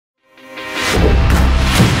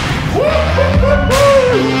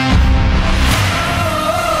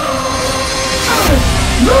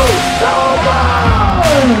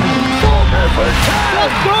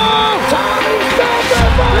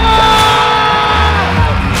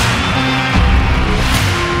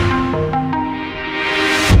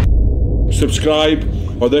subscribe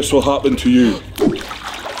or this will happen to you.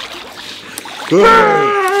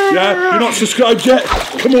 Yeah, you're not subscribed yet?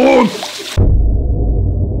 Come on!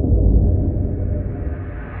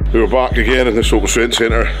 We're back again in the Stoltman Strength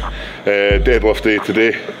Centre. Deadlift day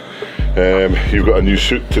today. You've got a new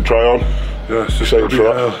suit to try on. Yes, excited for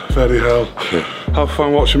that. Very hell. Have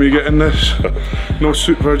fun watching me get in this. No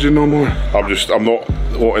suit virgin no more. I'm not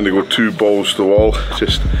wanting to go two balls to the wall.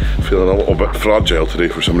 Just feeling a little bit fragile today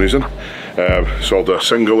for some reason. So I'll do a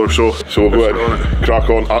single or so. So we'll go ahead and crack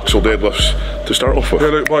on axle deadlifts to start off with. Yeah,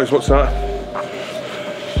 look boys, what's that?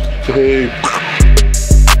 Hey.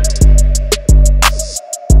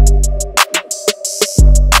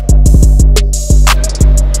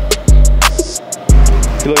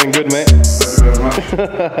 You're looking good, mate. Thank you very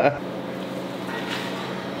much.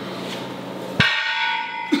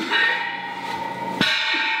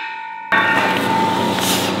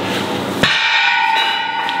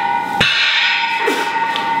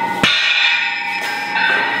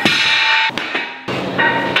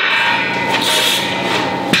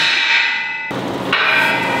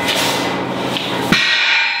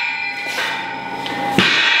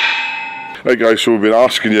 Right guys, so we've been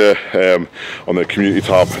asking you on the community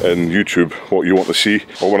tab in YouTube what you want to see.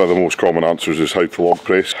 Well, one of the most common answers is how to log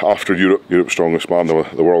press. After Europe's Strongest Man,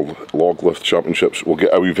 the World Log Lift Championships, we'll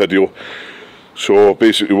get a wee video. So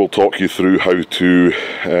basically we'll talk you through how to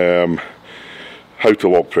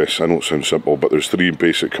log press. I know it sounds simple, but there's 3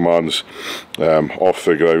 basic commands: off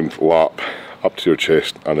the ground, lap, up to your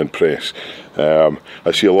chest, and then press.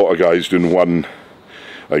 I see a lot of guys doing one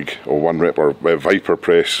rep or Viper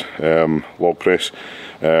press, log press.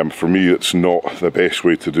 For me, it's not the best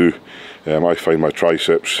way to do. I find my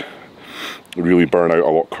triceps really burn out a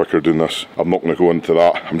lot quicker doing this. I'm not going to go into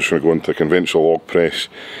that. I'm just going to go into conventional log press,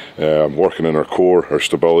 working in our core, our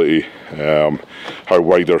stability, how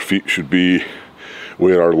wide our feet should be,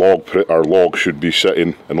 where our log should be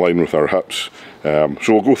sitting in line with our hips. So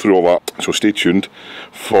we'll go through all that. So stay tuned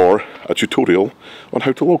for a tutorial on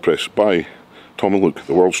how to log press by Tom and Luke,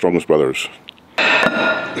 the world's strongest brothers.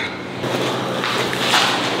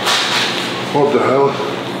 What the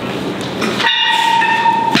hell?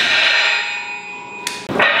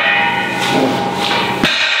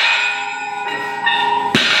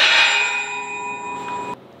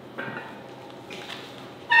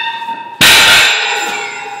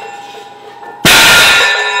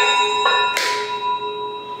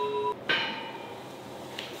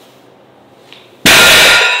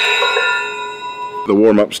 The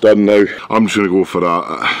warm-up's done now. I'm just going to go for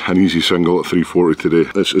an easy single at 340 today.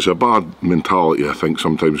 It's a bad mentality, I think,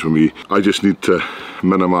 sometimes for me. I just need to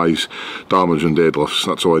minimise damage in deadlifts.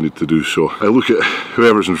 That's all I need to do. So I look at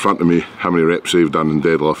whoever's in front of me, how many reps they've done in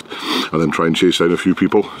deadlift, and then try and chase down a few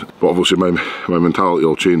people. But obviously my mentality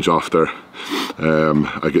will change after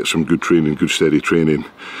I get some good training, good steady training,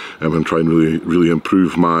 and try and really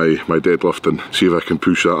improve my deadlift and see if I can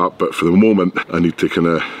push that up. But for the moment, I need to kind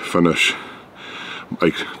of finish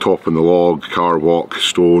like top in the log, car walk,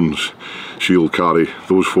 stones, shield carry.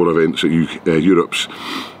 Those 4 events at Europe's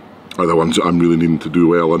are the ones that I'm really needing to do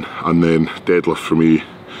well in. And then deadlift for me,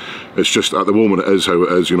 it's just at the moment it is how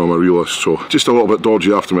it is, you know, I'm a realist. So just a little bit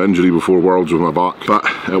dodgy after my injury before Worlds with my back, but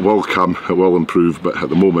it will come, it will improve. But at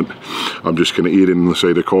the moment I'm just kind of erring on the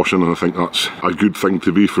side of caution, and I think that's a good thing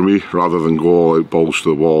to be for me, rather than go all out balls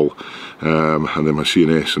to the wall and then my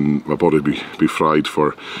CNS and my body be fried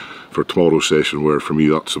for tomorrow's session, where for me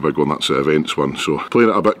that's a big one, that's the events one. So playing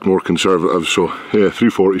it a bit more conservative, so yeah,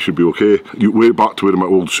 340 should be okay. Way back to wearing my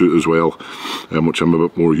old suit as well, which I'm a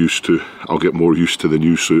bit more used to. I'll get more used to the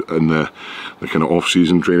new suit in the kind of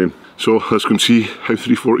off-season training. So let's go and see how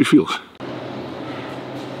 340 feels.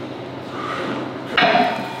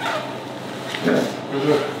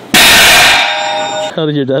 How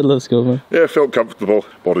did your deadlifts go, man? Yeah, felt comfortable.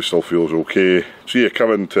 Body still feels okay. So yeah,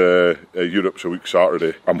 coming to Europe's a week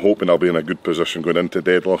Saturday. I'm hoping I'll be in a good position going into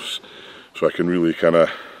deadlifts, so I can really kind of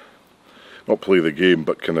not play the game,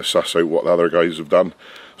 but kind of suss out what the other guys have done.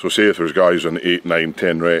 So say if there's guys on 8, 9,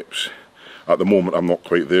 10 reps, at the moment I'm not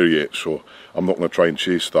quite there yet, so I'm not going to try and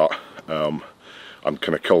chase that and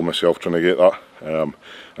kind of kill myself trying to get that.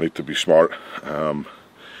 I need to be smart.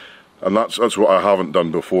 And that's what I haven't done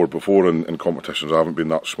before. Before in competitions I haven't been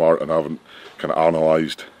that smart, and I haven't kind of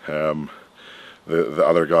analysed the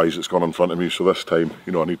other guys that's gone in front of me. So this time,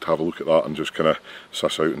 you know, I need to have a look at that and just kind of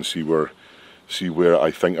suss out and see where I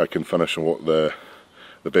think I can finish, and what the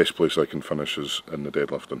best place I can finish is in the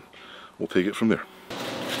deadlift, and we'll take it from there.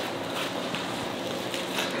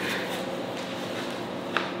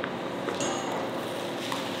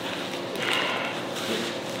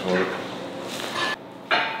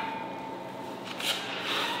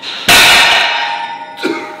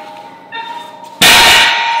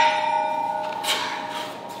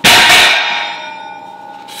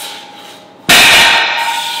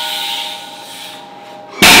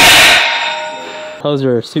 How's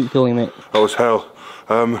your suit feeling, mate? That was hell.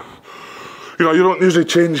 You know, you don't usually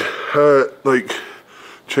change what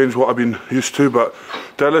I've been used to, but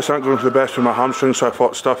deadlifts aren't going to the best with my hamstrings, so I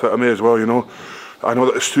thought stuff it at me as well, you know. I know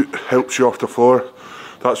that the suit helps you off the floor.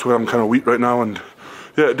 That's where I'm kind of weak right now, and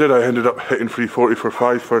yeah, it did. I ended up hitting 340 for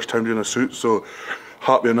 5 first time doing a suit, so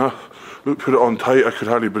happy enough. Luke put it on tight, I could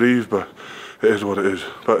hardly breathe, but it is what it is.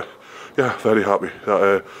 But yeah, very happy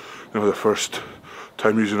that you know, the first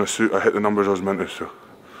time using a suit, I hit the numbers I was meant to. So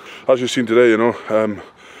as you've seen today, you know,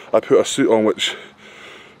 I put a suit on which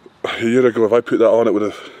a year ago, if I put that on, it would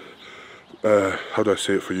have, how do I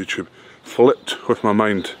say it for YouTube, flipped with my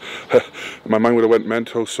mind. My mind would have went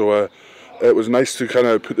mental, so it was nice to kind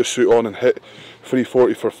of put the suit on and hit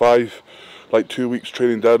 340 for 5, like 2 weeks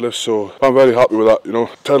training deadlifts, so I'm very happy with that, you know.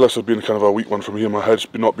 Deadlifts have been kind of a weak one for me, and my head's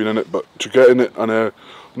not been in it, but to get in it and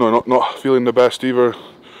no, not feeling the best either,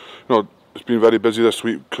 you know, it's been very busy this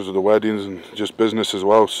week because of the weddings and just business as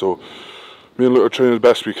well, so me and Luke are training the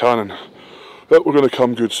best we can, and yeah, we're going to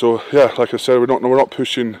come good. So yeah, like I said, we're not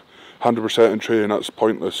pushing 100% in training. That's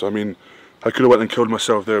pointless. I mean, I could have went and killed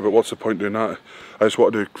myself there, but what's the point doing that? I just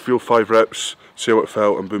wanted to feel 5 reps, see how it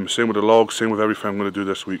felt, and boom. Same with the log, same with everything I'm going to do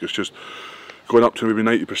this week. It's just going up to maybe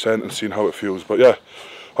 90% and seeing how it feels. But yeah,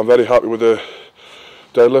 I'm very happy with the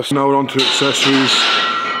deadlifts. Now we're on to accessories.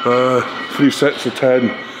 3 sets of 10,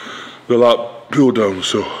 the lat pull down.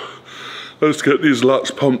 So let's get these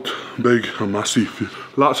lats pumped big and massive.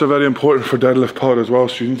 Lats are very important for deadlift power as well,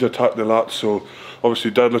 so you need to attack the lats. So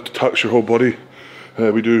obviously deadlift attacks your whole body.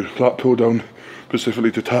 We do lat pull down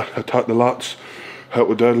specifically to attack the lats, help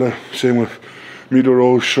with deadlift. Same with medial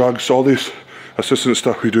rows, shrugs, all these assistant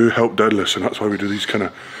stuff we do help deadlifts, and that's why we do these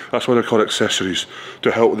that's why they're called accessories,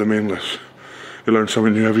 to help with the main lifts. You learn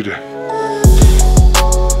something new every day.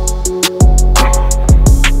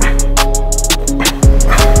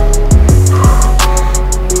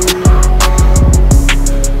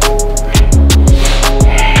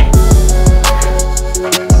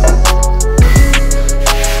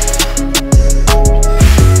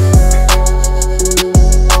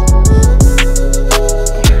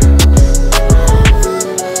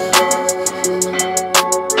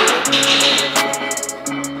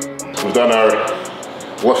 We've done our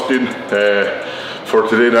lifting for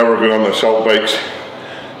today. Now we're going on the assault bikes.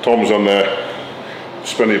 Tom's on the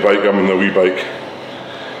spinny bike, I'm on the wee bike.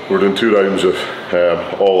 We're doing 2 rounds of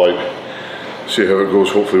all out. See how it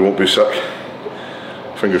goes, hopefully won't be sick.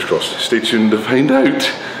 Fingers crossed. Stay tuned to find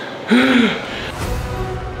out.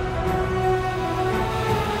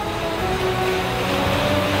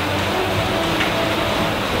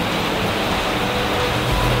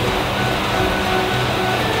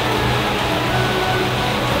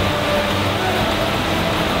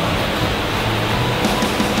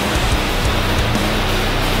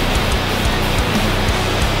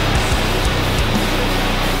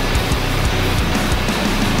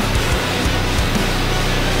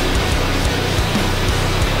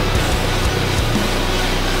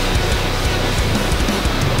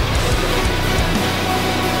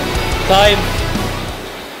 Time.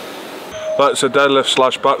 That's a deadlift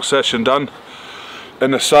slash back session done.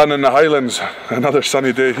 In the sun in the Highlands. Another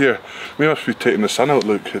sunny day here. We must be taking the sun out,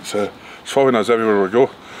 Luke. It's following us everywhere we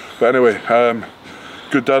go. But anyway,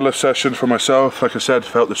 good deadlift session for myself. Like I said,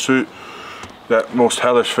 felt the suit. That most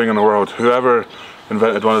hellish thing in the world. Whoever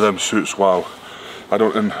invented one of them suits, wow. I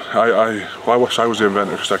wish I was the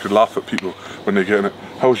inventor, because I could laugh at people when they get in it.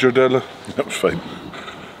 How was your deadlift? That was fine.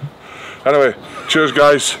 Anyway, cheers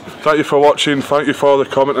guys, thank you for watching, thank you for all the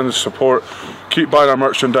comment and the support. Keep buying our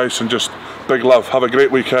merchandise and just big love. Have a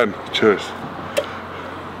great weekend. Cheers.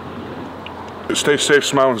 Stay safe,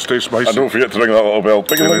 smile and stay spicy. And don't forget to ring that little bell.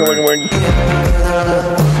 Ding-a-ling-a-ling-a-ling.